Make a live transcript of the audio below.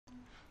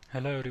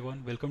Hello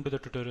everyone, welcome to the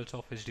tutorials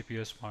of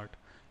HDPOSsmart.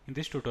 In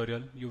this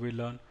tutorial, you will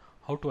learn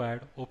how to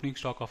add opening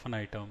stock of an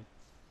item.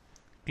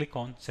 Click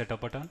on Setup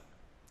button.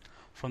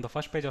 From the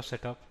first page of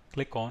Setup,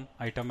 click on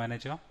Item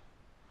Manager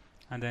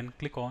and then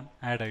click on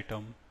Add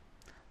Item.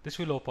 This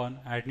will open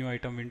Add New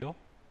Item window.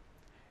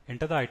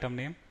 Enter the item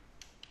name.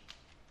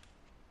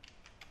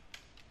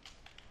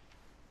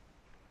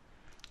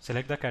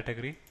 Select the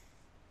category.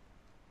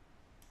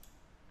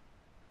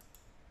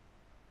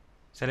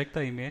 Select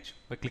the image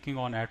by clicking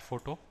on Add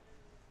Photo.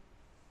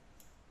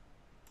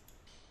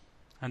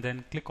 And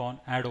then click on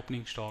Add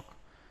Opening Stock,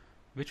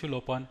 which will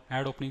open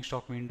Add Opening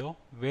Stock window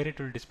where it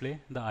will display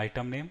the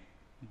item name,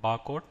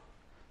 barcode.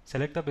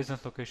 Select the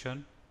business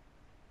location.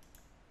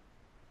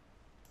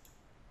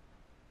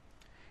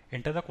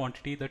 Enter the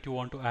quantity that you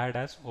want to add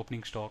as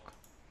opening stock.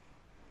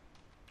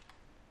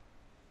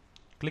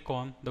 Click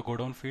on the go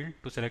down field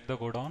to select the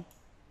go down.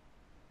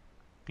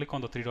 Click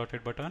on the three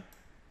dotted button.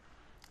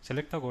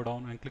 Select the go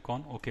down and click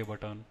on OK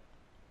button.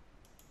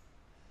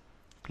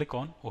 Click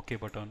on OK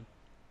button.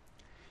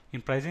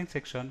 In pricing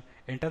section,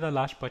 enter the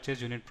last purchase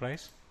unit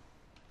price.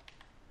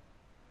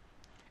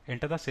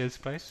 Enter the sales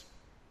price.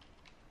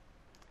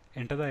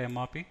 Enter the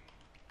MRP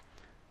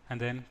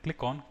and then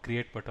click on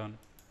Create button.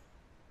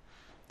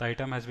 The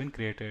item has been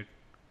created.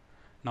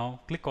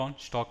 Now click on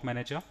Stock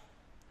Manager.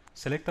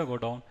 Select the go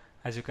down.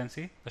 As you can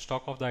see, the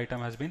stock of the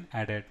item has been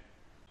added.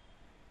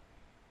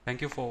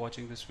 Thank you for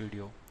watching this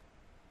video.